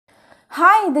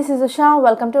Hi, this is Usha.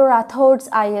 Welcome to Rathod's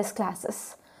IAS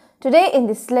classes. Today in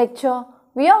this lecture,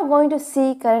 we are going to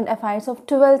see current affairs of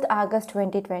 12th August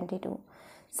 2022.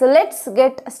 So let's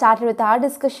get started with our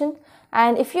discussion.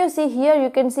 And if you see here, you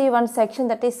can see one section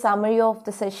that is summary of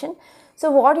the session. So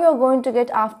what you are going to get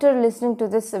after listening to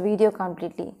this video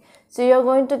completely. So you are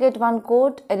going to get one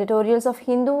quote, editorials of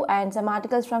Hindu and some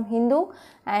articles from Hindu,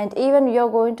 and even you are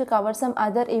going to cover some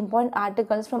other important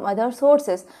articles from other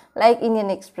sources like Indian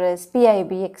Express,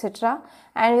 PIB, etc.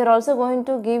 And we are also going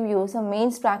to give you some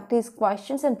mains practice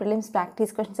questions and prelims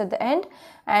practice questions at the end,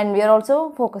 and we are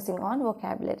also focusing on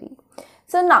vocabulary.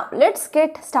 So now let's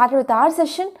get started with our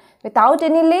session without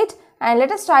any late, and let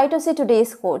us try to see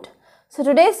today's quote. So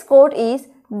today's quote is,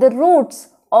 "The roots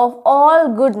of all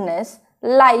goodness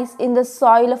lies in the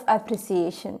soil of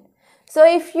appreciation." So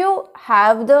if you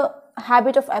have the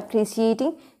habit of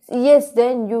appreciating, yes,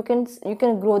 then you can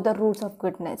grow the roots of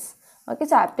goodness. Okay,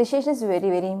 so appreciation is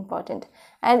very important,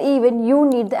 and even you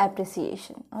need the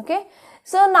appreciation. Okay,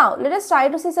 so now let us try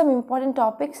to see some important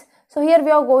topics. So here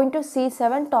we are going to see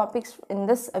 7 topics in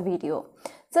this video.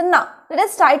 So now let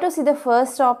us try to see the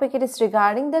first topic. It is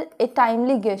regarding a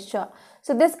timely gesture.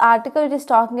 So this article it is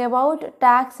talking about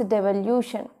tax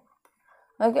devolution.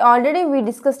 Okay, already we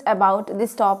discussed about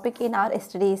this topic in our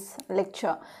yesterday's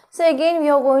lecture. So again we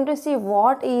are going to see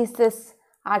what is this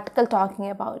article talking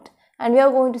about, and we are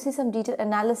going to see some detailed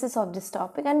analysis of this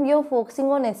topic, and we are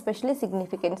focusing on especially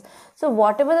significance. So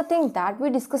whatever the thing that we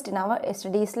discussed in our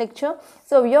yesterday's lecture,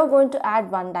 so we are going to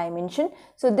add one dimension.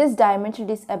 So this dimension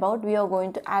is about, we are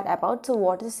going to add about, so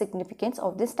what is the significance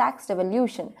of this tax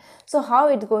devolution, so how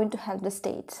it's going to help the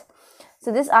states.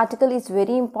 So this article is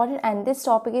very important, and this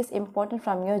topic is important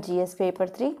from your GS paper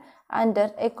 3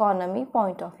 under economy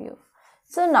point of view.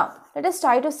 So now let us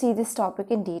try to see this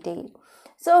topic in detail.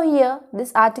 So here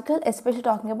this article especially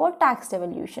talking about tax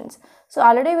devolutions. So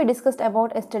already we discussed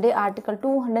about yesterday article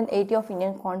 280 of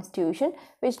Indian Constitution,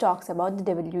 which talks about the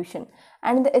devolution,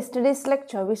 and in the yesterday's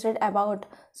lecture we said about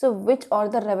which are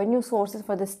the revenue sources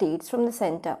for the states from the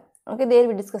center. Okay, there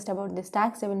we discussed about this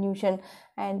tax devolution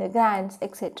and the grants,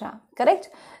 etc. Correct?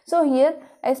 So here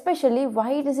especially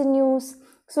why it is in news.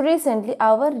 So recently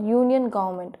our union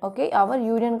government,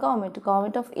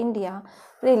 government of India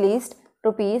released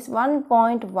rupees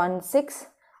 1.16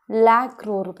 lakh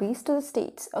crore rupees to the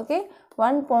states. Okay,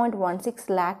 1.16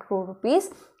 lakh crore rupees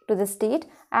to the state,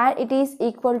 and it is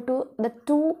equal to the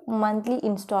 2 monthly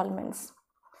installments.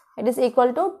 It is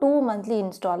equal to 2 monthly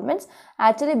installments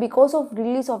actually because of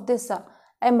release of this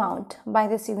amount by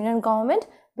this union government.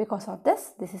 Because of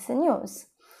this is the news.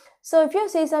 So if you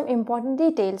see some important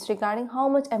details regarding how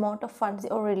much amount of funds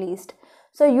are released.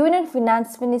 So Union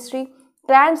Finance Ministry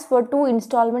transfer 2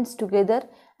 installments together,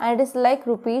 and it is like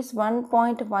rupees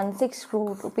 1.16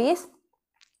 crore rupees.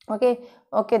 Okay,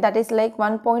 that is like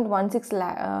 1.16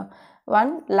 lakh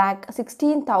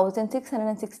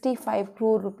 1,16,665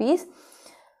 crore rupees.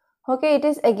 Okay, it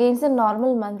is against the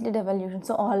normal monthly devolution.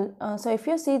 So if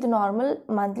you see the normal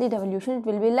monthly devolution, it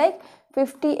will be like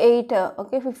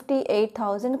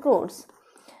 58,000 crores.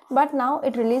 But now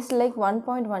it released like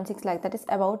 1.16 lakh, that is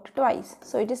about twice.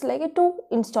 So it is like 2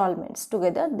 installments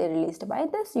together they released by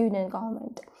this union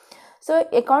government. So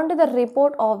according to the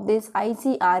report of this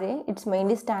ICRA, it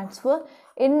mainly stands for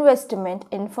Investment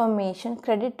Information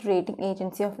Credit Rating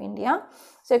Agency of India.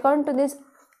 So according to this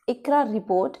ICRA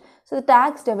report, so the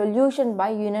tax devolution by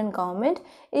union government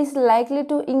is likely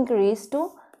to increase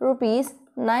to rupees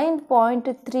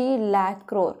 9.3 lakh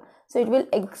crore. So it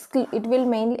will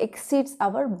mainly exceeds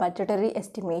our budgetary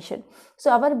estimation. So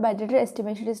our budgetary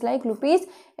estimation is like rupees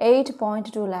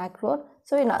 8.2 lakh crore.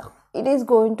 So it is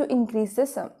going to increase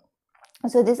this sum.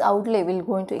 So this outlay will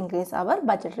going to increase our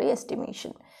budgetary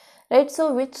estimation. Right,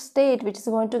 so which state which is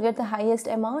going to get the highest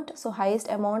amount? So highest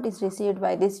amount is received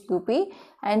by this UP,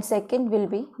 and second will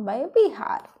be by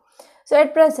Bihar. So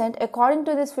at present, according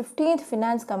to this 15th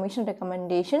Finance Commission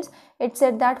recommendations, it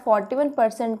said that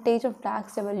 41% of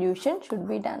tax devolution should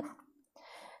be done.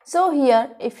 So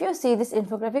here if you see this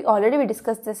infographic, already we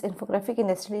discussed this infographic in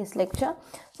yesterday's lecture.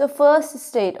 So first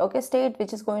state, state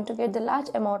which is going to get the large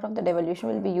amount of the devolution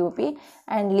will be UP,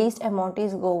 and least amount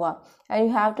is Goa, and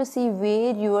you have to see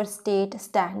where your state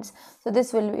stands. So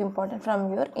this will be important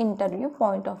from your interview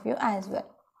point of view as well.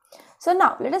 So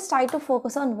now let us try to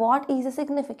focus on what is the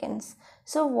significance.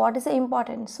 So what is the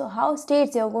importance? So how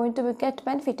states are going to get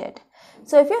benefited?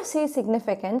 So if you see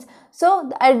significance, so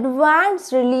the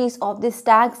advanced release of this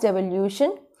tax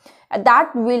devolution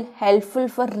that will helpful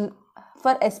for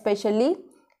especially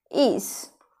ease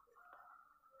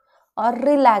or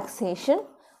relaxation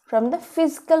from the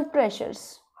fiscal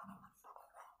pressures.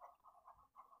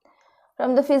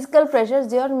 from the physical pressures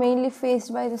they are mainly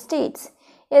faced by the states.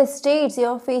 Yes, states, you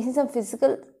are facing some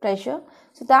physical pressure,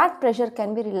 so that pressure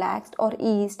can be relaxed or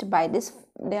eased by this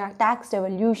tax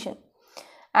devolution.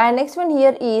 And next one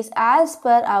here is, as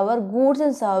per our Goods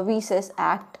and Services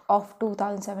Act of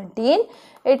 2017,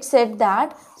 it said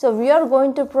that, so we are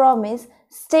going to promise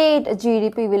state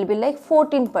GDP will be like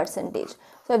 14%.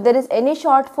 So if there is any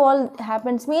shortfall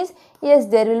happens means, yes,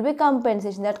 there will be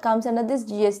compensation that comes under this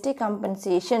GST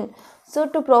compensation. So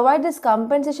to provide this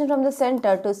compensation from the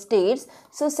center to states,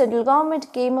 so central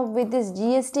government came up with this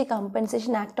GST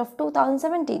Compensation Act of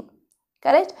 2017.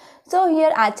 Correct? So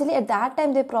here actually at that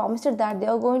time they promised that they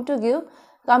are going to give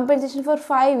compensation for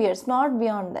 5 years, not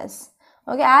beyond this.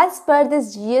 Okay, as per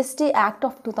this GST Act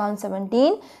of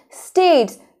 2017,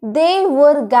 states, they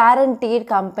were guaranteed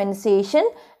compensation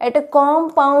at a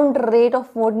compound rate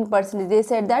of 14%. They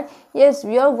said that yes,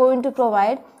 we are going to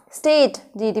provide state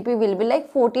GDP will be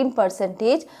like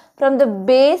 14% from the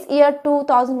base year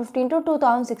 2015 to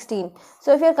 2016.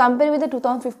 So if you are comparing with the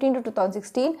 2015 to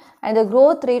 2016, and the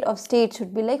growth rate of state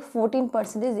should be like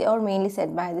 14%, they are mainly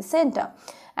set by the center.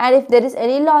 And if there is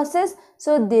any losses,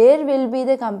 so there will be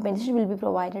the compensation will be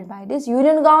provided by this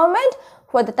union government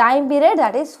for the time period,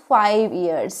 that is 5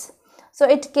 years. So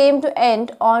it came to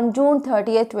end on June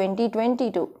 30th,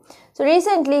 2022. So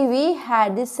recently we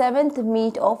had the 7th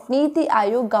meet of Niti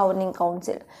Aayog Governing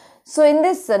Council. So in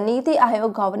this Niti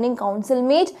Aayog Governing Council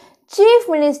meet, chief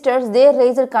ministers, they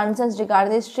raised concerns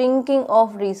regarding the shrinking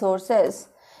of resources,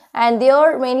 and they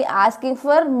are mainly asking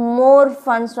for more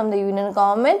funds from the union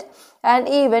government and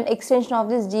even extension of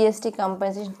this GST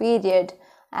compensation period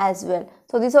as well.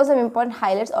 So these are some important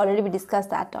highlights, already we discussed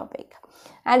that topic.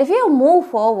 And if you move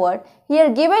forward, here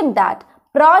given that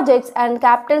projects and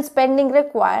capital spending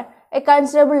require a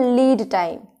considerable lead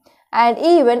time and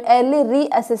even early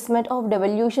reassessment of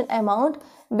devolution amount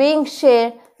being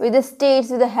shared with the states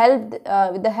with the help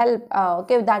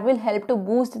that will help to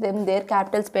boost them their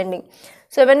capital spending.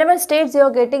 So whenever states you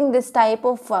are getting this type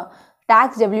of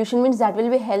tax devolution, means that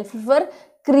will be helpful for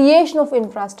creation of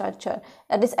infrastructure,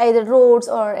 that is either roads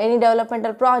or any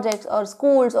developmental projects or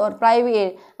schools or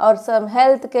private or some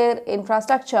healthcare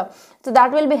infrastructure. So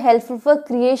that will be helpful for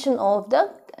creation of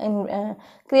the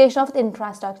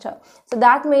infrastructure. So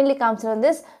that mainly comes from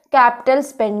this capital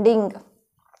spending.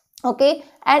 Okay,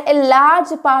 and a large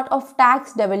part of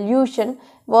tax devolution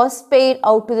was paid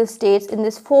out to the states in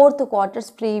this fourth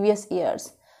quarter's previous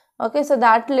years. Okay, so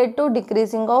that led to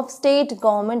decreasing of state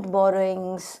government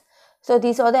borrowings. So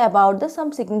these are about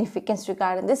some significance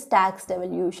regarding this tax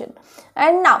devolution.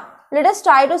 And now let us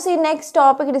try to see next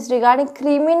topic. It is regarding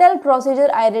Criminal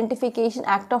Procedure Identification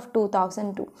Act of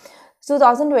 2022.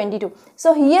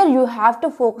 So here you have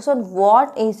to focus on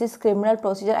what is this Criminal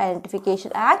Procedure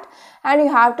Identification Act, and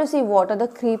you have to see what are the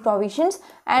key provisions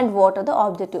and what are the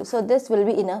objectives. So this will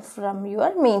be enough from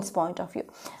your mains point of view,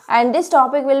 and this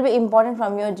topic will be important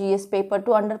from your GS paper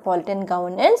 2 under Polity and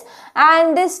Governance,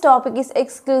 and this topic is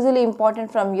exclusively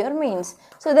important from your mains.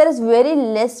 So there is very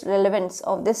less relevance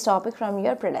of this topic from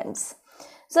your prelims.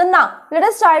 So now let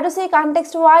us try to see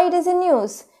context why it is in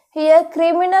news. Here,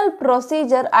 Criminal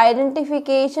Procedure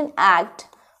Identification Act,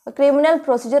 Criminal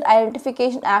Procedure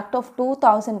Identification Act of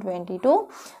 2022.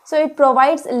 So it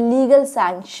provides legal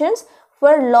sanctions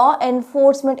for law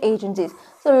enforcement agencies.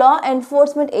 So law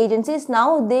enforcement agencies,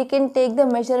 now they can take the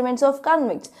measurements of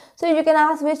convicts. So you can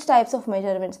ask which types of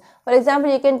measurements. For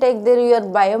example, you can take your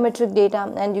biometric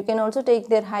data, and you can also take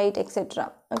their height,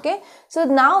 etc. Okay, so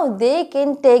now they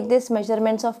can take these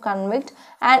measurements of convict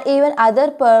and even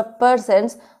other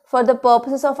persons for the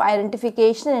purposes of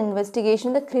identification and investigation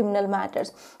of the criminal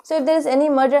matters. So if there is any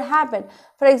murder happen,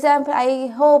 for example, I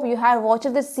hope you have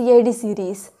watched the CID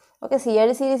series. Okay,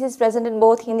 CID series is present in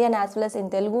both Hindi and as well as in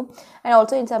Telugu, and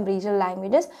also in some regional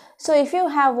languages. So if you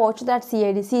have watched that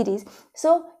CID series,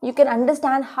 so you can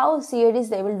understand how CIDs,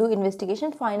 they will do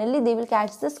investigation. Finally, they will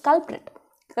catch the culprit.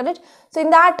 Correct? So in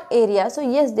that area, so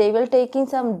yes, they will taking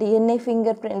some DNA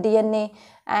fingerprint, DNA,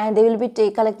 and they will be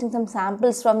collecting some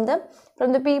samples from the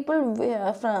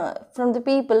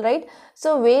people, right?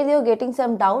 So where they are getting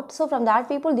some doubt, so from that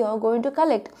people they are going to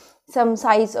collect some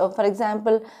size of, for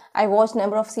example, I watched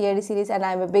number of CID series and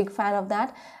I am a big fan of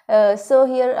that. So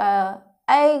here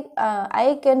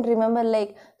I can remember,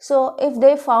 like, so if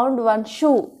they found one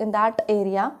shoe in that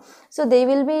area, so they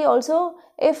will be also,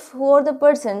 if who are the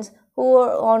persons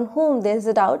on whom there is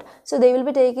a doubt, so they will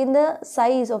be taking the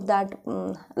size of that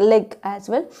leg as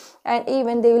well, and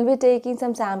even they will be taking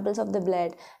some samples of the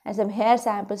blood and some hair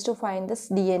samples to find this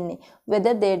DNA,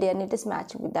 whether their DNA is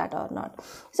matching with that or not.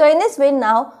 So in this way,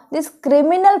 now this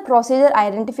Criminal Procedure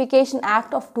Identification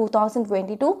Act of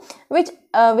 2022, which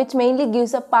mainly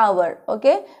gives a power,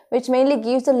 okay, which mainly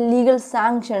gives the legal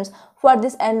sanctions for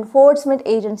this enforcement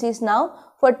agencies now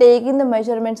for taking the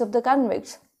measurements of the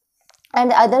convicts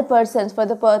and other persons for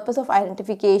the purpose of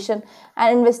identification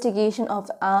and investigation of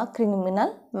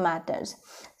criminal matters.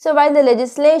 So while the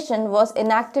legislation was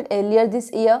enacted earlier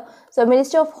this year, so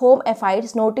Ministry of Home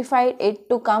Affairs notified it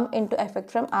to come into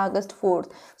effect from August 4th.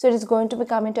 So it is going to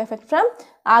come into effect from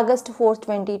August 4th,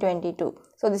 2022.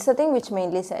 So this is the thing which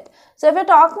mainly said. So if we are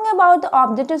talking about the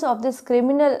objectives of this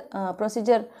criminal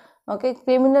procedure, okay,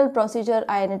 Criminal Procedure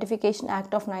Identification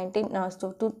Act of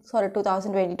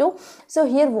 2022. So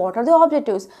here, what are the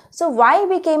objectives? So why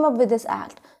we came up with this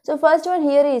act? So first one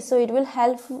here is, so it will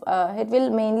help, it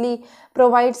will mainly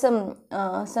provide some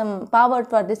power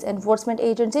for this enforcement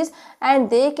agencies, and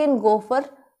they can go for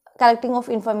collecting of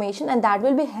information, and that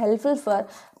will be helpful for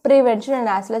prevention and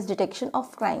as well as detection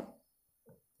of crime.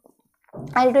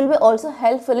 And it will be also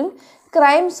helpful in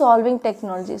crime solving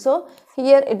technology. So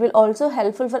here it will also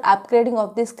helpful for upgrading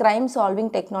of this crime solving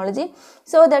technology,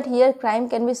 so that here crime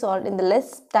can be solved in the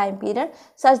less time period,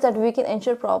 such that we can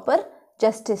ensure proper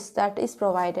justice that is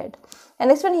provided. And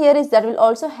next one here is that will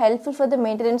also helpful for the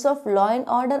maintenance of law and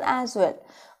order as well.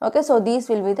 Okay, so these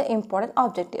will be the important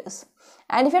objectives.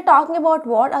 And if you're talking about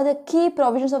what are the key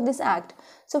provisions of this act,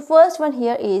 so first one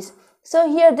here is,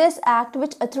 so here this act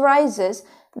which authorizes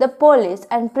the police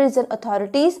and prison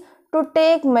authorities to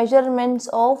take measurements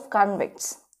of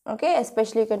convicts. Okay,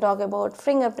 especially you can talk about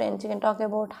fingerprints, you can talk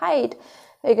about height,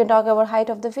 you can talk about height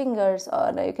of the fingers,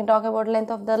 or you can talk about length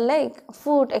of the leg,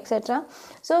 foot, etc.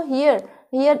 So here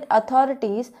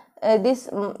authorities, this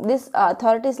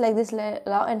authorities like this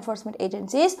law enforcement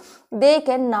agencies, they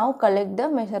can now collect the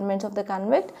measurements of the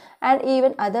convict and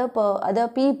even other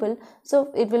people. So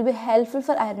it will be helpful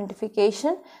for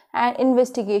identification and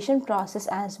investigation process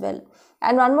as well.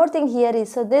 And one more thing here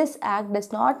is, so this act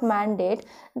does not mandate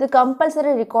the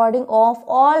compulsory recording of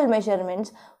all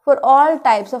measurements for all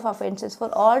types of offences. For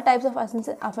all types of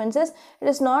offences, it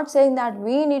is not saying that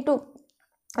we need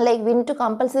to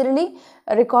compulsorily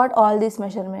record all these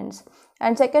measurements.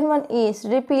 And second one is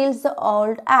repeals the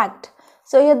old act.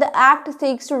 So here the act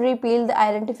seeks to repeal the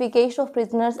Identification of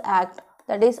Prisoners Act,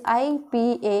 that is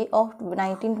IPA of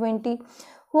 1920,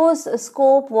 whose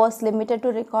scope was limited to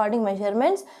recording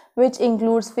measurements, which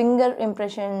includes finger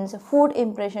impressions, foot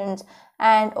impressions,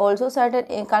 and also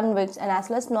certain convicts and as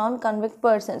well as non-convict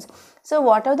persons. So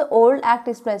whatever the old act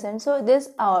is present, so this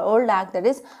old act, that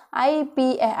is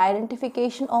IPA,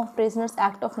 Identification of Prisoners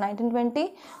Act of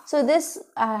 1920, so this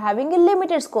having a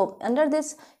limited scope. Under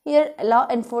this here law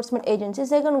enforcement agencies,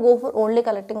 they can go for only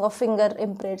collecting of finger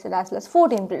imprints and as well as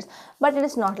foot imprints, but it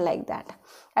is not like that.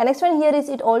 And next one here is,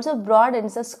 it also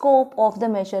broadens the scope of the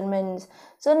measurements.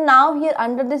 So now here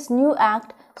under this new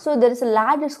act, so there is a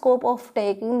larger scope of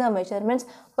taking the measurements.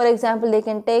 For example, they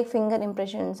can take finger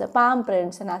impressions, palm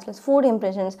prints, and as well as foot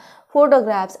impressions,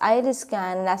 photographs, iris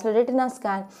scan, and as well as retina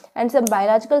scan, and some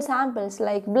biological samples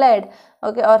like blood,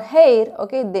 okay, or hair.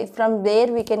 Okay, from there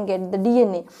we can get the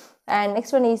DNA. And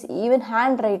next one is even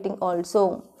handwriting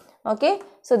also. Okay,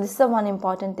 so this is the one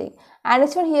important thing. And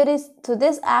next one here is, so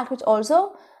this act which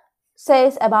also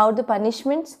says about the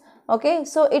punishments. Okay,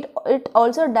 so it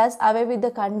also does away with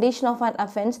the condition of an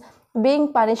offence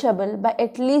being punishable by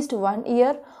at least 1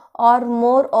 year or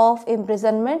more of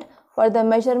imprisonment for the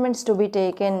measurements to be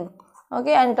taken.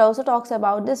 Okay, and it also talks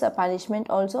about this punishment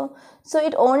also. So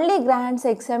it only grants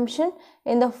exemption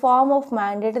in the form of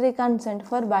mandatory consent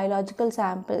for biological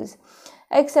samples,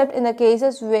 except in the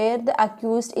cases where the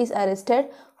accused is arrested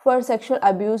for sexual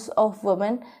abuse of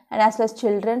women and as well as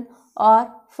children,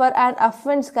 or for an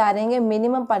offence carrying a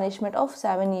minimum punishment of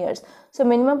 7 years. So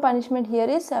minimum punishment here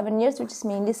is 7 years, which is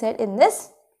mainly said in this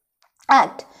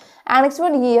act. And next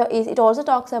one here is, it also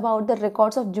talks about the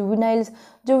records of juveniles.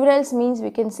 Juveniles means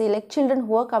we can say like children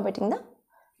who are committing the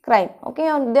crime. Okay,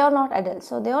 and they are not adults,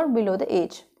 so they are below the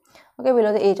age. Okay,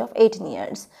 below the age of 18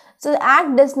 years. So the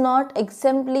act does not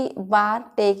exemptly bar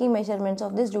taking measurements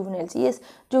of these juveniles. Yes,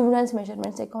 juveniles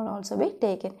measurements, they can also be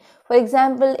taken. For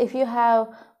example, if you have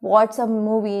watched some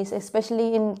movies,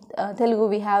 especially in Telugu,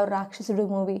 we have Rakshasudu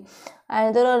movie,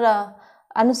 and there are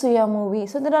Anusuya movie.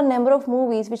 So there are a number of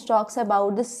movies which talks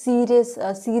about the serious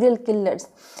serial killers.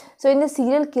 So in the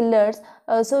serial killers,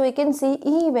 so we can see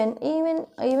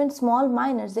even small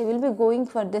minors, they will be going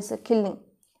for this killing.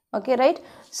 Okay, right?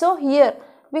 So here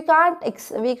we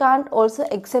can't also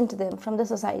exempt them from the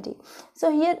society.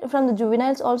 So here from the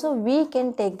juveniles also we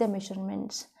can take the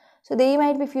measurements. So they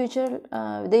might be future,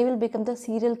 they will become the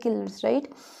serial killers, right?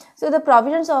 So the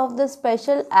provisions of the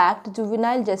Special Act,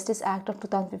 Juvenile Justice Act of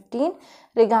 2015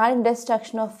 regarding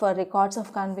destruction of records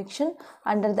of conviction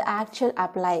under the Act shall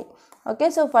apply.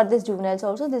 Okay, so for this juveniles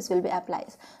also this will be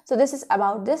applies. So this is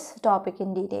about this topic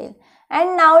in detail.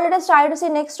 And now let us try to see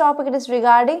next topic. It is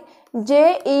regarding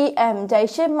JEM,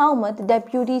 Jaish-e-Mohammed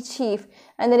Deputy Chief,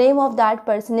 and the name of that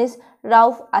person is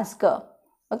Rauf Asghar.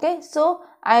 Okay, so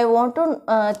I want to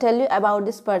tell you about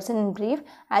this person in brief.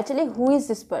 Actually, who is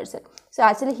this person? So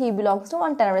actually he belongs to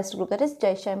one terrorist group, that is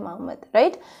Jaish-e-Mohammed,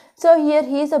 right? So here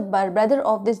he is a brother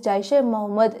of this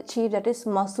Jaish-e-Mohammed chief, that is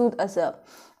Masood Azhar.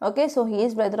 Okay, so he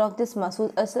is brother of this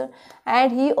Masood Azhar,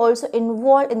 and he also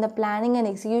involved in the planning and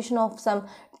execution of some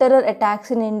terror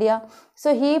attacks in India.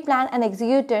 So he planned and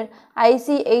executed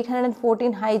IC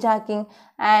 814 hijacking,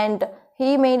 and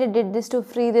he did this to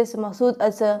free this Masood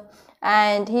Azhar,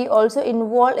 and he also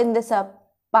involved in this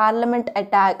parliament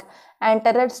attack and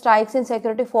terror strikes in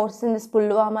security forces in this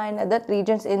Pulwama and other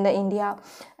regions in the India.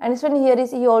 And this one here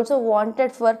is he also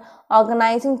wanted for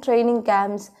organizing training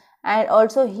camps, and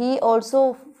also he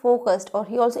also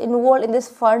involved in this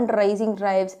fundraising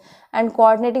drives and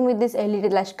coordinating with this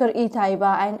elite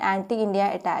Lashkar-e-Taiba and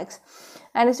anti-India attacks.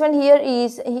 And this one here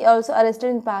is he also arrested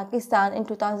in Pakistan in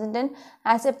 2010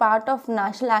 as a part of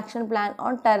National Action Plan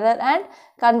on Terror and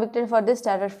convicted for this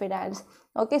terror finance.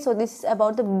 Okay, so this is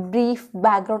about the brief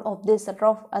background of this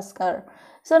Rauf Asghar.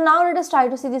 So now let us try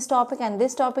to see this topic, and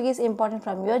this topic is important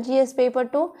from your GS paper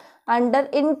 2 under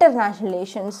international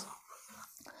relations.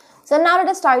 So now let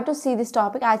us try to see this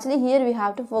topic. Actually here we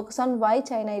have to focus on why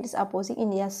China is opposing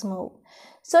India's move.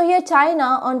 So here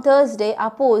China on Thursday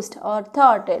opposed or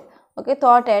thwarted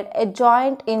a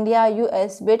joint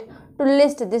India-US bid to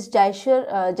list this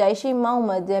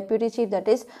Jaish-e-Mohammed deputy chief, that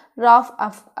is Rauf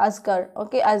Asghar,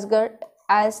 Asghar,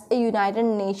 as a United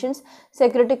Nations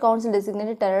Security Council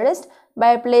designated terrorist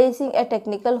by placing a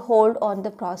technical hold on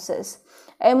the process.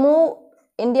 A move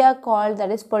India called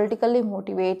that is politically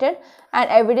motivated and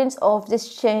evidence of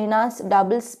this China's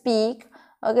double speak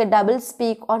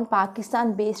on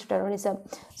Pakistan based terrorism.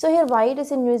 So here why it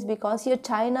is in news, because here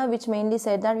China, which mainly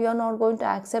said that we are not going to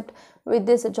accept with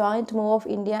this joint move of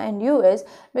India and US,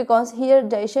 because here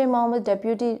Jaish-e-Mohammed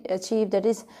deputy chief, that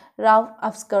is Rauf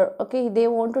Asghar, they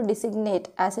want to designate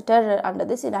as a terror under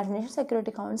this United Nations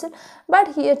Security Council,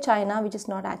 but here China, which is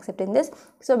not accepting this.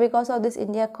 So because of this,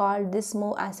 India called this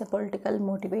move as a political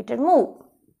motivated move.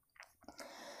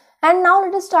 And now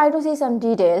let us try to see some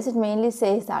details. It mainly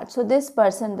says that, so this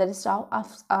person, that is Rauf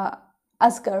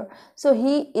Asghar, so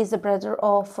he is the brother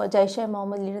of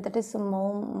Jaish-e-Mohammed leader, that is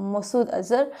Masood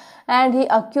Azhar, and he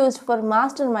accused for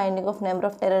masterminding of number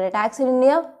of terror attacks in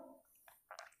India.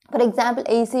 For example,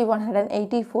 AC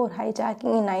 184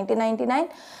 hijacking in 1999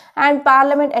 and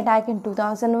parliament attack in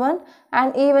 2001,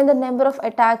 and even the number of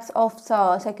attacks of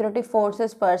security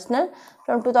forces personnel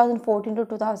from 2014 to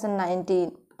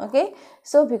 2019. Okay,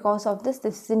 so because of this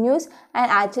is the news.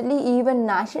 And actually even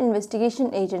National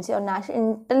Investigation Agency or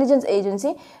National Intelligence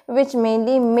Agency, which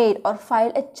mainly made or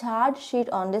filed a charge sheet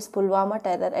on this Pulwama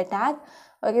terror attack,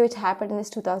 which happened in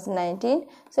this 2019,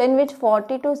 so in which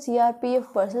 42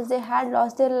 CRPF persons, they had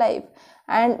lost their life,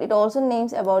 and it also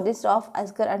names about this Rauf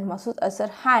Asghar and Masood Azhar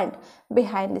hand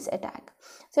behind this attack.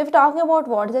 So if you're talking about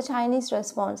what is the Chinese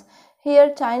response,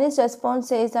 here Chinese response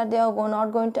says that they are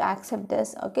not going to accept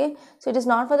this. So it is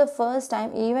not for the first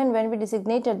time. Even when we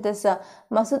designated this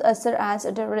Masood Azhar as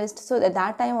a terrorist, so at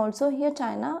that time also here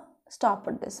China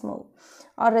stopped this move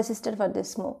or resisted for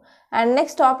this move. And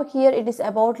next topic here, it is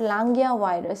about Langia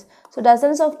virus. So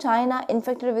dozens of China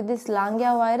infected with this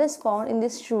Langia virus found in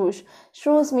this shrews.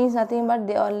 Shrews means nothing but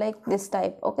they are like this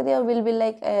type. They will be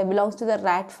like belongs to the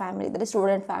rat family, that is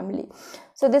rodent family.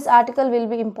 So this article will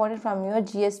be important from your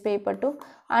GS paper 2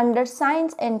 under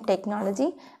science and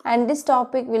technology, and this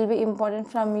topic will be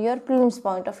important from your prelims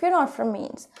point of view, not from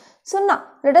mains. So now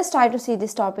let us try to see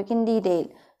this topic in detail.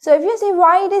 So if you see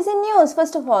why it is in news,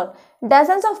 first of all,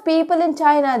 dozens of people in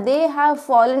China, they have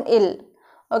fallen ill,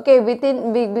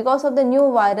 because of the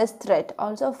new virus threat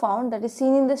also found that is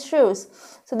seen in the shrews.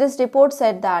 So this report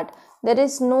said that there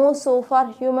is no so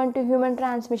far human to human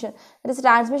transmission. There is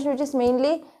transmission which is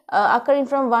mainly occurring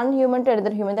from one human to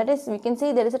another human. That is, we can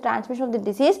see there is a transmission of the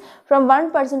disease from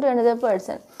one person to another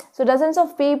person. So dozens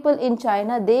of people in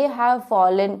China, they have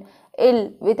fallen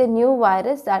ill with a new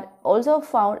virus that also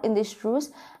found in the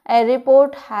shrews, a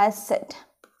report has said.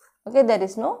 There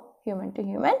is no human to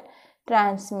human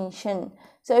transmission.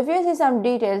 So if you see some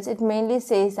details, it mainly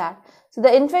says that. So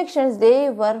the infections, they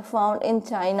were found in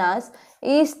China's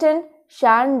eastern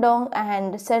Shandong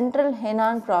and central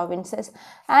Henan provinces,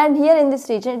 and here in this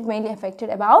region it mainly affected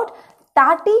about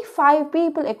 35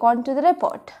 people according to the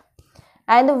report.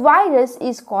 And the virus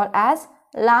is called as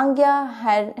Langia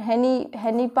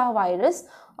henipa virus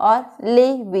or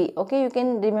LAV. Okay, you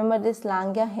can remember this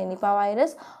Langia henipa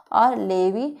virus or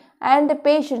LAV. And the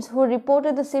patients who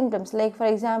reported the symptoms, like for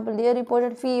example, they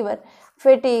reported fever,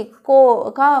 fatigue,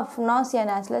 cough, nausea, and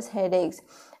as well as headaches.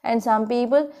 And some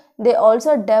people, they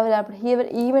also developed here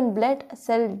even blood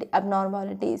cell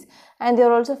abnormalities, and they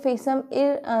also face some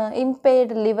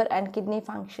impaired liver and kidney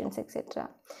functions, etc.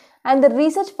 And the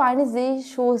research findings, they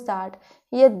shows that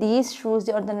here these shows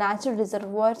are the natural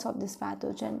reservoirs of this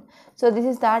pathogen. So this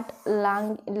is that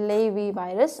LAV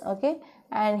virus, okay,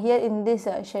 and here in this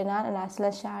Shenan and as well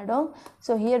as Shandong,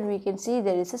 so here we can see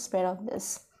there is a spread of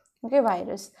this, okay,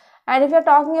 virus. And if you are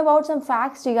talking about some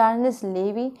facts regarding this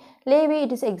LAV,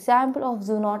 it is example of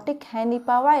zoonotic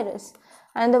henipa virus,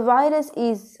 and the virus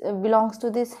belongs to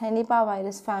this henipa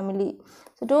virus family.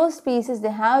 So two species,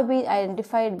 they have been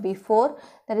identified before,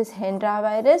 that is Hendra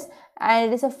virus,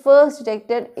 and it is first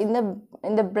detected in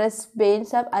the Brisbane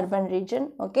suburban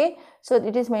region. Okay, so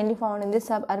it is mainly found in this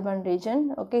suburban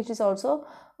region. Okay, it is also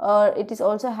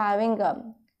having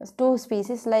two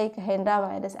species like Hendra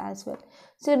virus as well.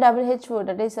 So WHO,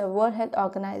 that is a World Health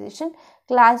Organization,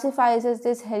 classifies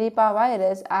this henipa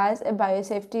virus as a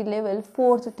biosafety level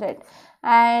 4th threat.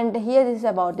 And here this is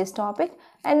about this topic.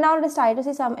 And now let's try to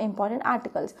see some important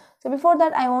articles. So before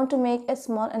that, I want to make a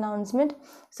small announcement.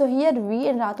 So here we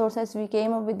in Rathod says we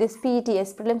came up with this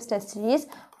PTS prelims test series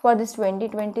for this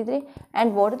 2023,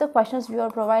 and what are the questions we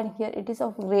are providing here? It is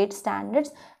of great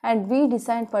standards, and we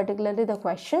designed particularly the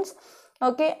questions.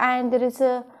 Okay, and there is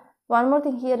one more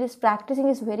thing here is practicing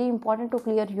is very important to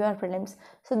clear your prelims.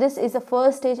 So this is the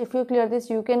first stage. If you clear this,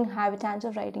 you can have a chance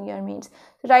of writing your mains.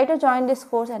 So try to join this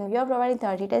course, and we are providing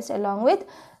 30 tests along with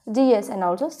GS and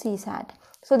also CSAT.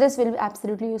 So this will be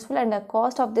absolutely useful, and the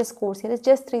cost of this course here is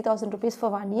just 3,000 rupees for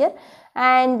 1 year,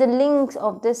 and the links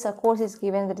of this course is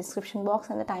given in the description box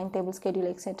and the timetable, schedule,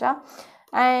 etc.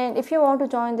 And if you want to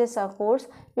join this course,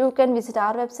 you can visit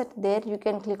our website. There you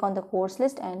can click on the course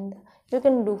list and you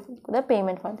can do the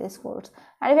payment for this course.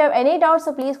 And if you have any doubts,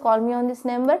 so please call me on this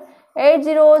number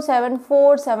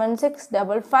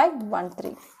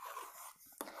 8074765513.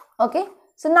 Okay,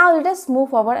 so now let us move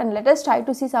forward and let us try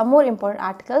to see some more important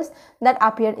articles that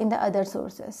appeared in the other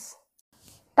sources.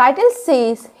 Title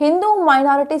says Hindu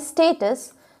minority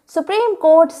status, Supreme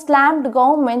Court slammed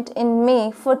government in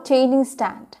May for changing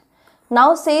stand.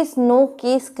 Now says no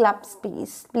case clubs,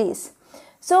 please.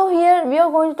 So here we are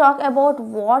going to talk about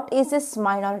what is this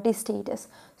minority status.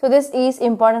 So this is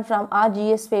important from our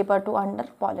GS paper to under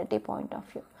polity point of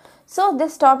view. So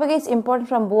this topic is important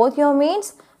from both your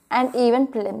mains and even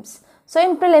prelims. So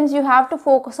in prelims you have to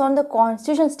focus on the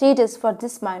constitutional status for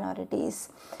these minorities.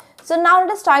 So now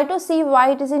let us try to see why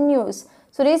it is in news.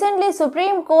 So recently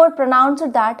Supreme Court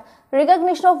pronounced that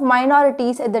recognition of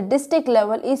minorities at the district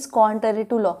level is contrary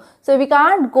to law. So we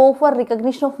can't go for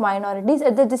recognition of minorities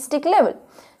at the district level.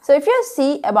 So if you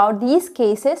see about these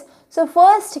cases, so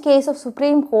first case of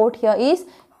Supreme Court here is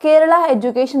Kerala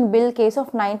Education Bill case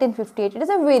of 1958. It is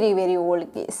a very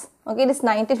old case. Okay, it is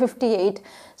 1958.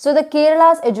 So the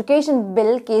Kerala's Education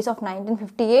Bill case of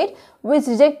 1958, which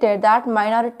rejected that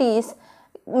minorities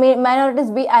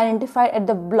be identified at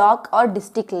the block or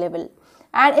district level.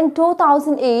 And in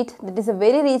 2008, that is a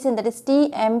very recent, that is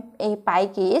TMA Pi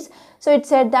case. So it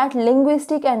said that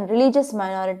linguistic and religious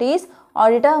minorities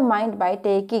are determined by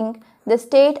taking the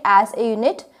state as a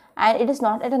unit, and it is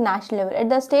not at a national level. At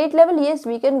the state level, yes,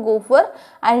 we can go for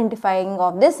identifying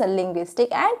of this linguistic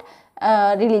and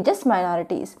religious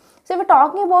minorities. So if we're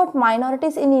talking about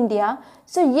minorities in India,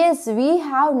 so yes, we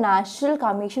have National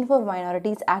Commission for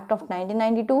Minorities Act of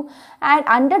 1992, and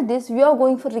under this we are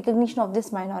going for recognition of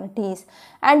these minorities.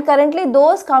 And currently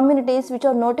those communities which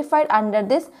are notified under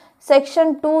this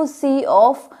Section 2C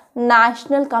of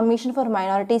National Commission for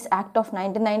Minorities Act of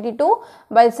 1992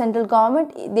 by the central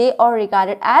government, they are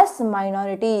regarded as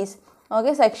minorities.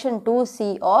 Okay, Section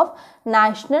 2C of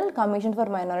National Commission for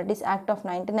Minorities Act of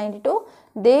 1992,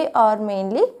 they are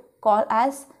mainly called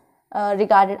as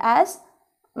regarded as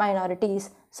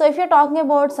minorities. So if you are talking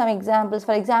about some examples,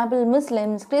 for example,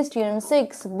 Muslims, Christians,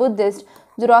 Sikhs, Buddhists,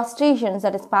 Zoroastrians,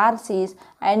 that is Parsis,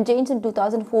 and Jains in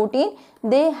 2014,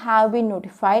 they have been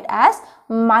notified as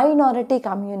minority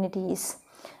communities.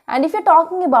 And if you are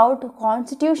talking about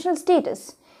constitutional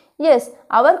status, Yes,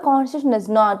 our constitution does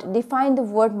not define the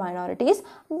word minorities,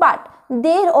 but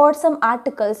there are some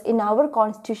articles in our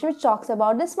constitution which talks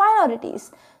about these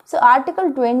minorities. So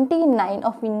article 29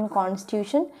 of Indian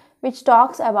constitution, which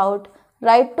talks about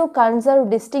right to conserve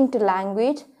distinct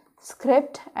language,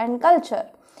 script and culture.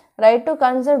 Right to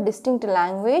conserve distinct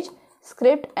language,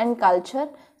 script and culture.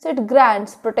 So it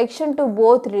grants protection to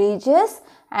both religious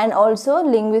and also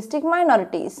linguistic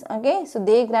minorities. Okay, so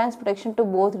they grants protection to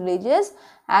both religious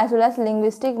as well as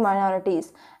linguistic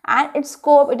minorities, and its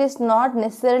scope, it is not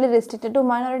necessarily restricted to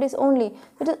minorities only.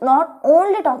 It is not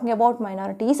only talking about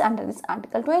minorities under this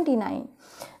article 29.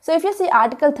 So if you see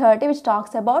article 30, which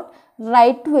talks about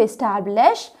right to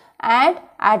establish and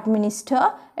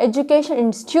administer education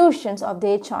institutions of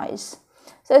their choice.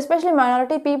 So especially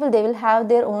minority people, they will have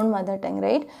their own mother tongue,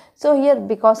 right? So here,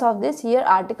 because of this, here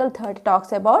article 30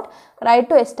 talks about right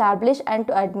to establish and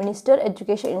to administer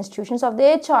education institutions of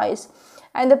their choice,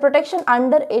 and the protection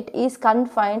under it is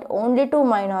confined only to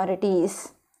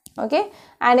minorities. Okay,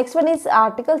 and next one is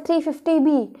article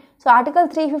 350b. So article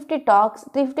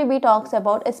 350b talks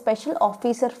about a special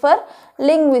officer for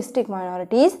linguistic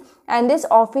minorities, and this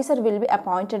officer will be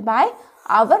appointed by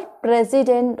our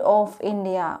President of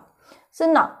India. So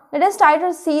now let us try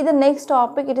to see the next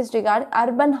topic. It is regarding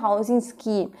urban housing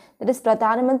scheme, that is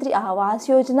Pradhan Mantri Awas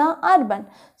Yojana Urban.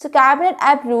 So cabinet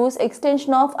approves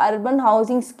extension of urban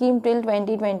housing scheme till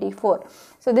 2024.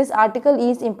 So this article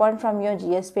is important from your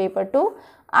GS paper 2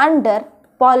 under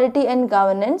polity and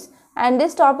governance, and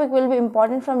this topic will be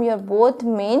important from your both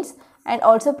mains and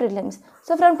also prelims.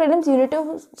 So from prelims you need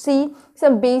to see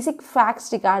some basic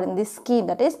facts regarding this scheme,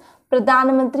 that is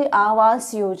Pradhan Mantri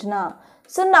Awas Yojana.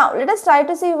 So now let us try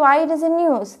to see why it is in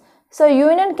news. So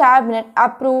Union Cabinet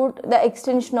approved the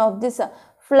extension of this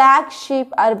flagship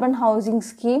urban housing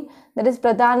scheme, that is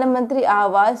Pradhan Mantri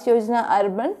Awas Yojana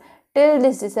Urban, till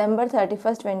this December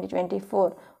 31st,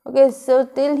 2024. Okay, so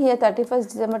till here 31st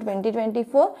December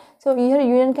 2024. So here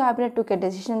Union Cabinet took a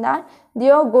decision that they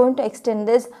are going to extend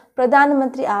this Pradhan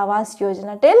Mantri Awas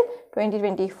Yojana till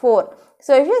 2024.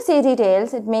 So if you see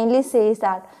details, it mainly says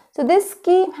that, so this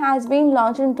scheme has been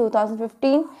launched in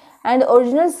 2015, and the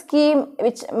original scheme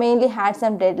which mainly had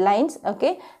some deadlines,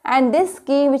 okay, and this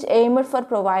scheme which aimed for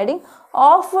providing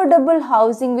affordable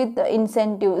housing with the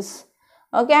incentives,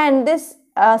 okay, and this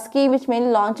scheme which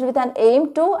mainly launched with an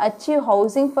aim to achieve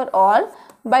housing for all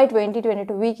by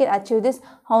 2022. We can achieve this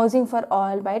housing for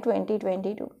all by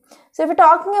 2022. So if we're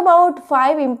talking about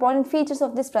 5 important features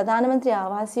of this Pradhan Mantri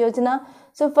Awas Yojana,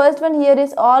 so first one here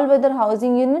is all weather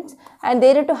housing units, and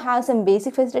they need to have some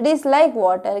basic facilities like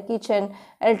water, kitchen,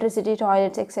 electricity,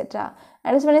 toilets, etc.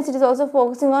 And this one is, it is also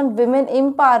focusing on women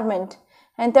empowerment.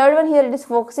 And third one here, it is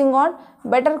focusing on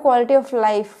better quality of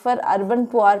life for urban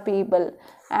poor people,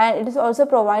 and it is also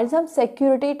providing some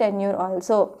security tenure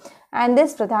also. And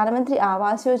this Pradhan Mantri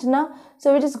Awas Yojana,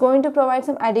 so it is going to provide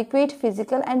some adequate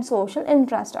physical and social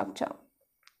infrastructure.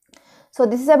 So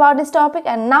this is about this topic,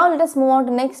 and now let us move on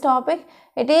to next topic.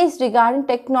 It is regarding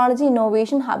technology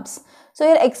innovation hubs. So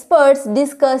here experts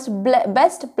discussed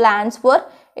best plans for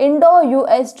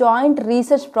Indo-US joint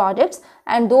research projects,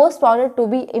 and those projects to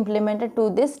be implemented to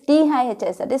this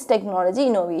TIHS, that is Technology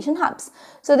Innovation Hubs.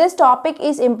 So this topic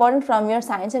is important from your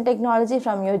science and technology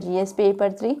from your GS paper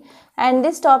 3, and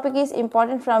this topic is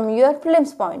important from your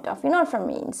prelims point of view, not from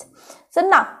mains. So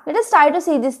now let us try to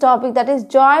see this topic, that is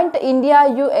joint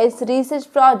India-US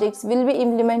research projects will be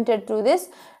implemented through this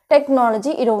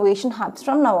Technology Innovation Hubs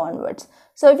from now onwards.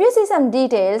 So if you see some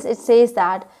details, it says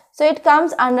that, so it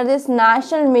comes under this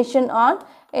National Mission on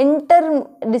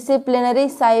Interdisciplinary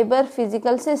Cyber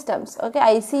Physical Systems, okay,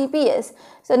 ICPS.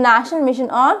 So National Mission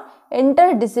on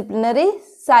Interdisciplinary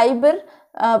Cyber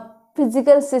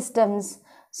Physical Systems.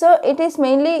 So it is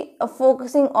mainly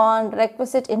focusing on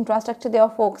requisite infrastructure. They are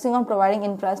focusing on providing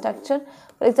infrastructure,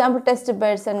 for example test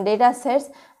beds and data sets,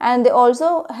 and they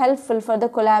also helpful for the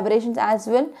collaborations as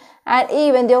well, and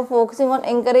even they are focusing on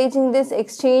encouraging this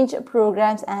exchange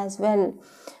programs as well.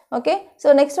 Okay,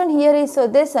 so next one here is, so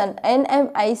this an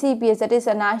NMICPS, that is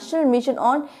a National Mission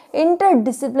on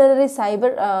Interdisciplinary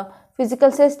Cyber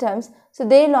Physical Systems. So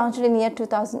they launched in year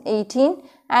 2018,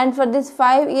 and for this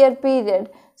 5-year period,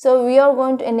 so we are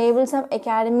going to enable some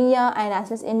academia and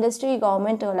as well as industry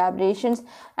government collaborations,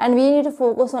 and we need to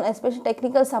focus on especially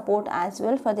technical support as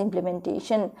well for the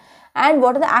implementation. And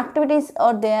what are the activities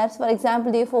are there? So for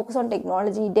example, they focus on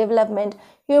technology development,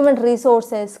 human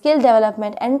resources, skill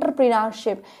development,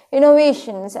 entrepreneurship,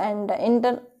 innovations, and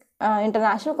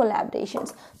international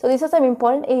collaborations. So these are some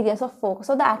important areas of focus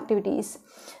of the activities.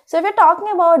 So if we're talking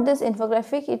about this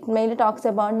infographic, it mainly talks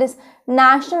about this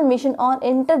national mission on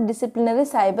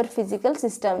interdisciplinary cyber physical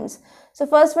systems. So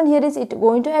first one here is it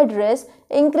going to address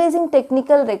increasing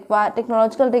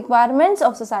technological requirements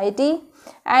of society,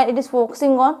 and it is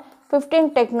focusing on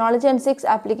 15 technology and 6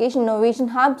 application innovation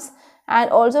hubs, and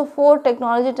also 4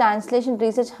 technology translation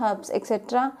research hubs,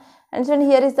 etc. And so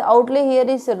here is the outlay here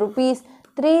is rupees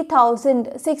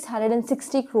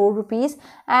 3,660 crore rupees,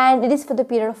 and it is for the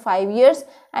period of 5 years,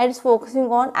 and it is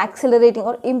focusing on accelerating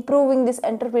or improving this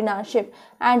entrepreneurship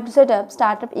and to set up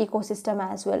startup ecosystem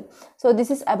as well. So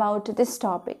this is about this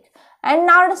topic. And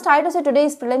now let us try to see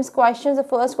today's prelims questions. The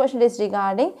first question is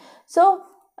regarding,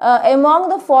 among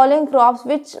the following crops,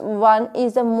 which one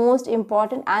is the most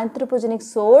important anthropogenic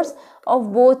source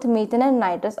of both methane and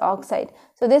nitrous oxide?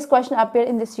 So this question appeared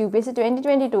in this UPSC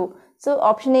 2022. So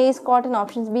option A is cotton,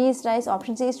 option B is rice,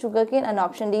 option C is sugarcane, and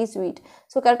option D is wheat.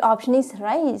 So correct option is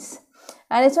rice.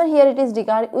 And this one here it is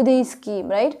regarding Uday scheme,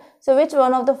 right? So which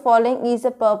one of the following is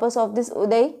the purpose of this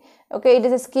Uday? Okay, it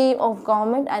is a scheme of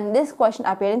government, and this question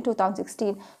appeared in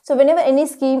 2016. So whenever any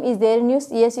scheme is there in news,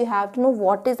 yes, you have to know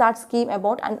what is that scheme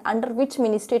about and under which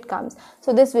ministry it comes.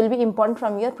 So this will be important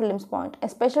from your prelims point.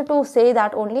 Especially to say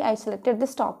that only I selected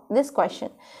this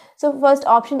question. So first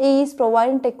option A is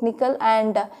providing technical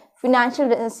and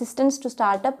financial assistance to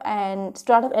startup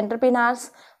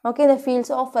entrepreneurs, okay, in the fields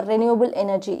of renewable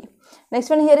energy. Next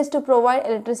one here is to provide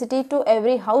electricity to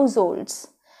every households.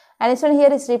 And this one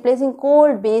here is replacing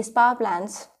coal-based power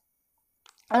plants.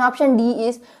 And option D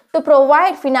is to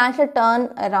provide financial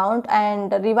turnaround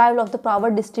and revival of the power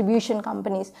distribution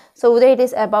companies. So it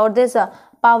is about this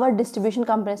power distribution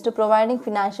companies, to providing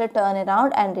financial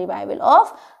turnaround and revival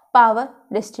of power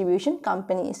distribution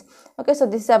companies. Okay, so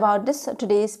this is about this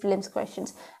today's prelims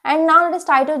questions. And now let us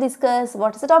try to discuss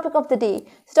what is the topic of the day.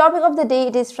 The topic of the day,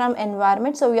 it is from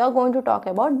environment. So we are going to talk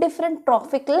about different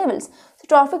trophic levels. So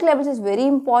trophic levels is very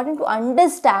important to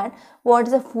understand what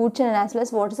is a food chain as well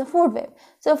as what is a food web.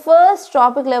 So first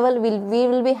trophic level we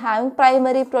will be having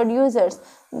primary producers.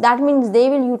 That means they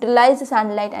will utilize the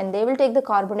sunlight and they will take the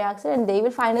carbon dioxide and they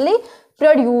will finally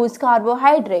produce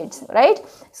carbohydrates, right?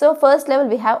 So first level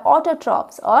we have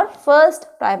autotrophs or first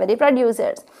primary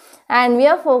producers, and we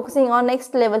are focusing on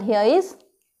next level here is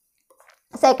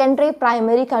secondary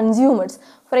primary consumers.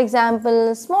 For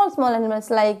example, small animals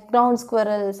like ground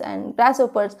squirrels and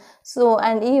grasshoppers. So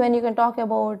and even you can talk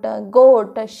about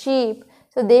goat, sheep.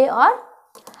 So they are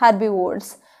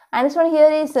herbivores. And this one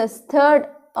here is third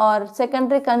or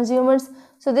secondary consumers.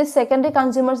 So this secondary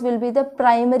consumers will be the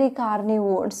primary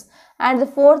carnivores. And the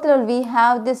fourth level we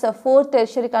have this fourth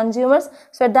tertiary consumers.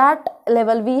 So at that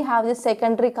level we have the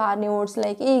secondary carnivores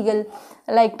like eagle,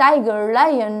 like tiger,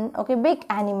 lion, okay, big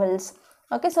animals.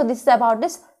 Okay, so this is about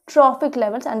this trophic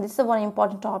levels, and this is one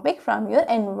important topic from your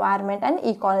environment and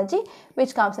ecology,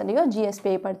 which comes under your GS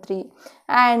paper 3.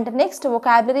 And next,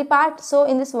 vocabulary part. So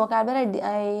in this vocabulary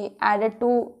I added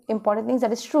 2 important things.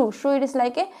 That is shrew. Shrew, it is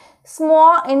like a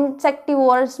small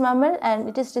insectivorous mammal, and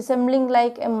it is resembling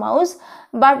like a mouse,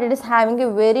 but it is having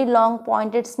a very long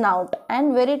pointed snout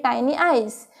and very tiny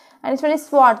eyes. And this one is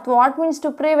thwart. Thwart means to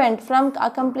prevent from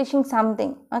accomplishing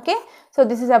something. Okay, so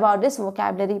this is about this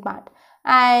vocabulary part.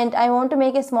 And I want to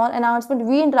make a small announcement.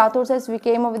 We in Rathod says we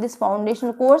came up with this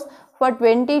foundational course for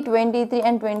 2023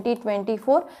 and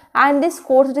 2024, and this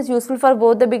course it is useful for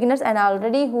both the beginners and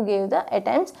already who gave the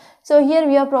attempts. So here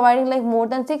we are providing like more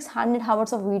than 600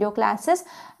 hours of video classes,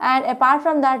 and apart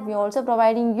from that we are also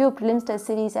providing you prelims test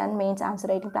series and mains answer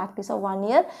writing practice of 1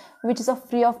 year, which is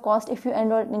free of cost if you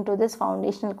enroll into this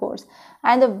foundational course.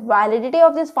 And the validity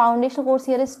of this foundational course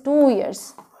here is 2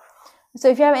 years. So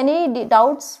if you have any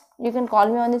doubts, you can call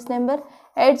me on this number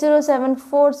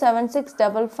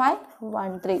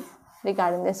 8074765513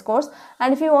 regarding this course.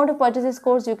 And if you want to purchase this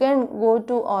course, you can go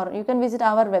to or you can visit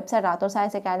our website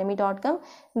rathodscienceacademy.com.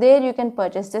 There you can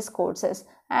purchase these courses.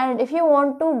 And if you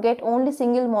want to get only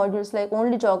single modules like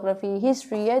only geography,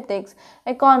 history, ethics,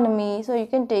 economy, so you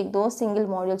can take those single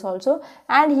modules also.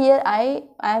 And here I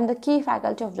am the key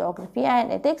faculty of geography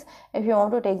and ethics. If you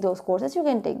want to take those courses, you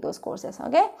can take those courses.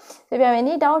 Okay, so if you have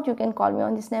any doubt, you can call me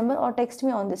on this number or text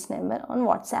me on this number on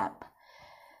WhatsApp.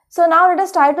 So now let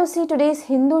us try to see today's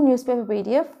Hindu newspaper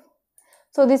PDF.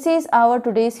 So this is our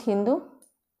today's Hindu.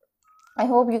 I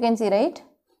hope you can see, right?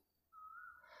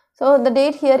 So the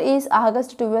date here is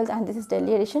August 12th, and this is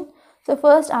Delhi edition. So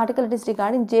first article, it is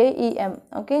regarding JEM,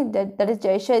 okay, that is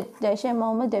Jaish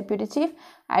Mohammed Deputy Chief.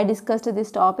 I discussed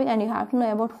this topic, and you have to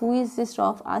know about who is this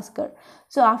Rauf Asghar.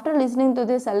 So after listening to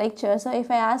this lecture, so if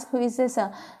I ask who is this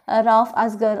Rauf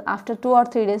Asghar after 2 or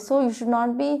 3 days, so you should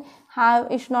not be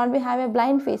have a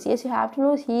blind face. Yes, you have to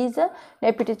know he is the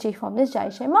Deputy Chief of this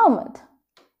Jaish Mohammed.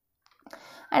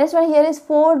 And this one here is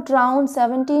 4 drowned,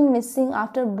 17 missing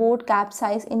after boat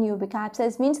capsize in UP.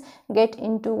 Capsize means get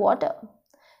into water,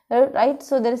 right?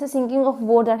 So there is a sinking of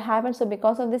boat that happened. So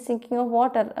because of this sinking of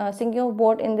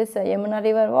boat in this Yamuna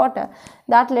river water,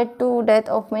 that led to death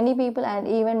of many people, and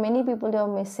even many people they are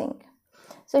missing.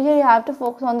 So here you have to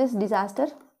focus on this disaster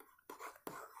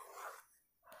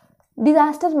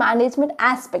management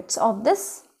aspects of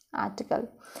this article.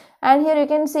 And here you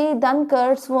can see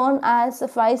Dhankar sworn as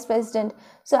Vice President.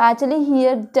 So actually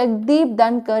here Jagdeep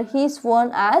Dhankar, he is sworn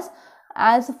as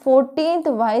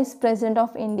 14th Vice President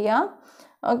of India.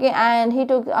 Okay, and he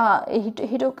took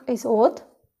his oath.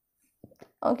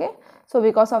 Okay, so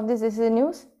because of this is the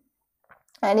news.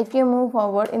 And if you move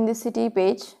forward in the city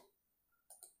page,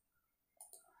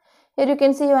 here you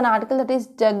can see one article that is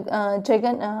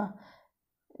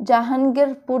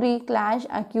Jahangir Puri clash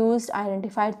accused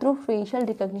identified through facial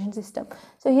recognition system.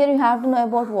 So here you have to know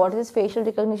about what is facial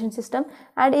recognition system,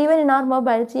 and even in our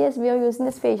mobiles, yes, we are using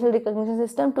this facial recognition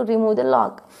system to remove the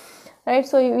lock, right?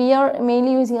 So we are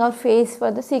mainly using our face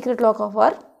for the secret lock of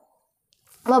our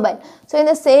mobile. So in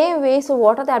the same way, so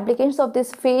what are the applications of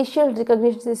this facial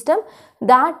recognition system,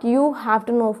 that you have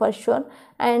to know for sure,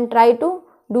 and try to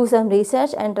do some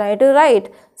research and try to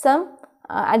write some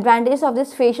advantages of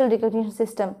this facial recognition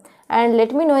system, and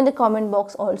let me know in the comment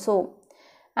box also.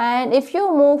 And if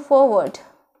you move forward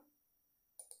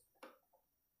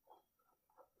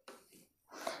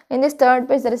in this third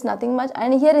page, there is nothing much,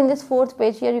 and here in this fourth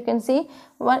page, here you can see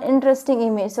one interesting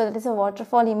image. So that is a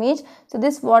waterfall image. So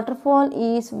this waterfall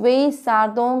is Wei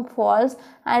Sardong Falls,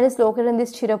 and is located in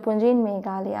this Cherrapunji in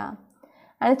Meghalaya.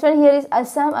 And this one here is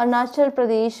Assam, Arunachal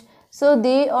Pradesh. So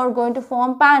they are going to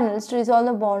form panels to resolve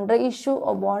the boundary issue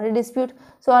or boundary dispute.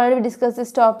 So already we discussed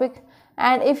this topic.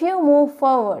 And if you move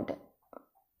forward,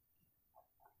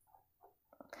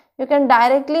 you can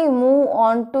directly move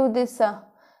on to this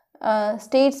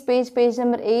states page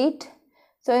number 8.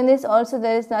 So in this also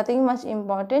there is nothing much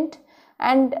important.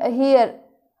 And here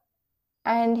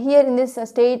in this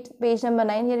state page number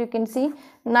 9, here you can see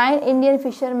 9 Indian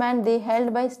fishermen they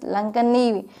held by Lankan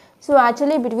Navy. So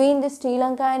actually between this Sri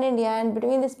Lanka and India, and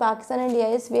between this Pakistan and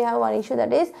India, we have one issue,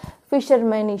 that is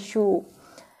fishermen issue.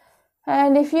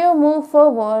 And if you move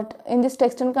forward in this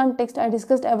text and context, I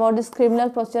discussed about this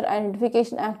Criminal Procedure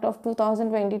Identification Act of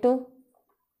 2022.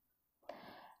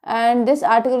 And this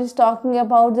article is talking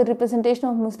about the representation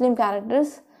of Muslim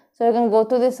characters. So you can go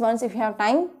through this once if you have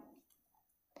time.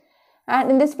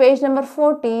 And in this page number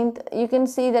 14th, you can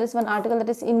see there is one article that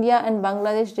is India and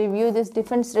Bangladesh review this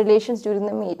defense relations during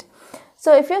the meet.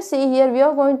 So if you see here, we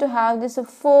are going to have this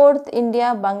 4th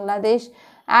India-Bangladesh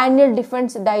annual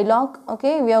defense dialogue.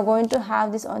 Okay, we are going to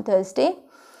have this on Thursday.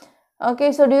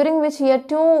 Okay, so during which here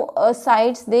 2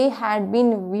 sides they had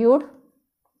been viewed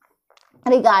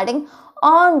regarding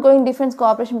ongoing defense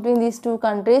cooperation between these 2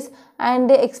 countries, and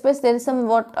they expressed there is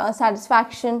somewhat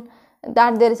satisfaction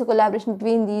that there is a collaboration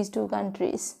between these 2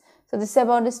 countries. So this is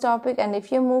about this topic. And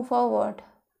if you move forward,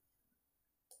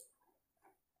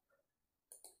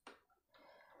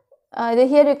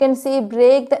 here you can see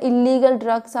break the illegal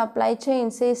drug supply chain,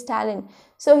 says Stalin.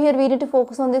 So here we need to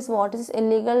focus on this, what is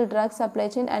illegal drug supply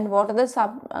chain and what are the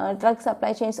drug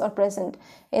supply chains are present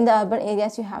in the urban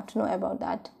areas. You have to know about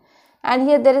that. And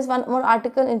here there is one more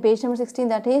article in page number 16,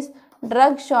 that is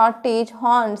drug shortage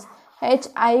haunts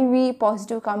HIV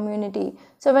positive community.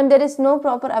 So when there is no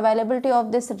proper availability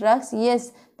of this drugs,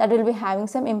 yes, that will be having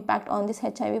some impact on this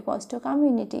HIV positive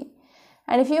community.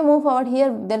 And if you move forward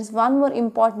here, there is one more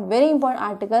important, very important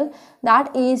article,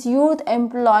 that is youth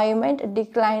employment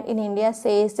declined in India,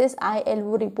 says this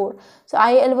ILO report. So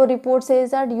ILO report says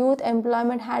that youth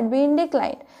employment had been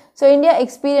declined. So India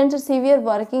experienced severe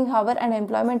working hour and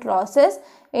employment losses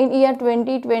in year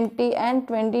 2020 and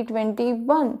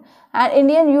 2021. And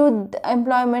Indian youth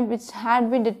employment, which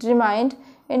had been determined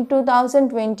in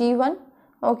 2021,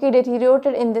 okay,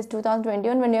 deteriorated in this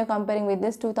 2021 when you are comparing with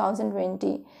this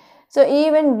 2020. So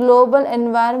even Global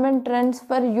Environment Trends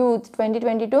for Youth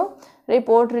 2022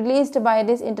 report released by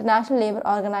this International Labour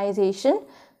Organization.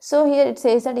 So here it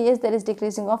says that yes, there is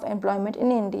decreasing of employment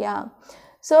in India.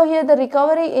 So here the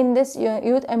recovery in this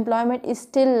youth employment is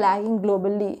still lagging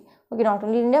globally. Okay, not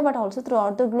only in India but also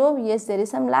throughout the globe. Yes, there is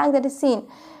some lag that is seen.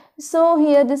 So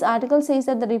here this article says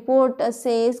that the report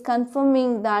says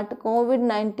confirming that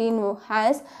COVID-19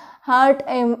 has hurt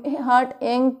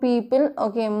young people,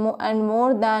 okay, and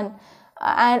more than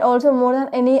and also more than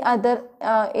any other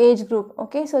age group.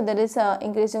 Okay, so there is a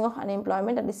increasing of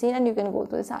unemployment that is seen, and you can go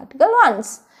through this article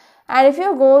once. And if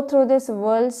you go through this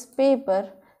world's paper,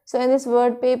 so in this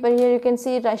word paper here you can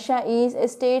see Russia is a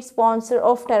state sponsor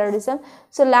of terrorism.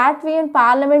 So Latvian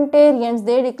parliamentarians,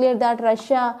 they declared that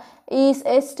Russia is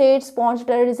a state sponsor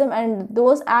terrorism, and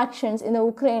those actions in the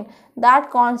Ukraine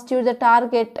that constitute the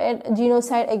targeted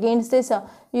genocide against this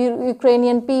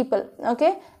Ukrainian people.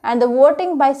 Okay, and the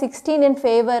voting by 16 in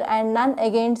favor and none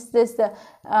against this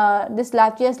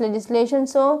Latvia's legislation.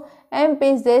 So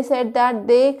MPs, they said that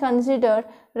they consider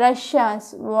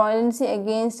Russia's violence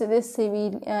against the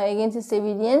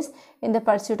civilians in the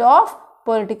pursuit of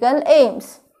political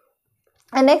aims.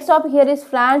 And next topic here is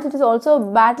France. It is also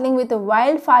battling with the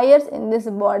wildfires in this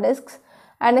Bordeaux.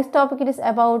 And next topic it is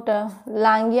about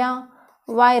Langia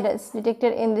virus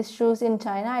detected in the shoes in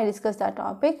China. I discussed that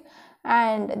topic.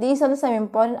 And these are some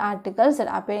important articles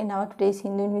that appear in our today's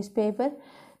Hindu newspaper.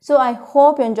 So I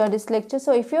hope you enjoyed this lecture.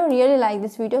 So if you really like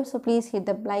this video, so please hit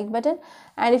the like button.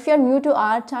 And if you are new to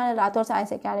our channel, Rathod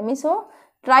Science Academy, so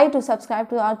try to subscribe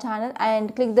to our channel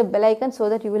and click the bell icon so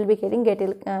that you will be getting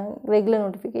regular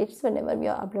notifications whenever we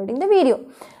are uploading the video.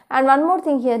 And one more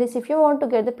thing here is, if you want to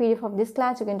get the PDF of this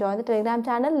class, you can join the Telegram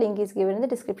channel. Link is given in the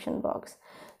description box.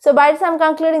 So by this I am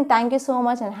concluding. Thank you so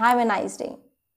much and have a nice day.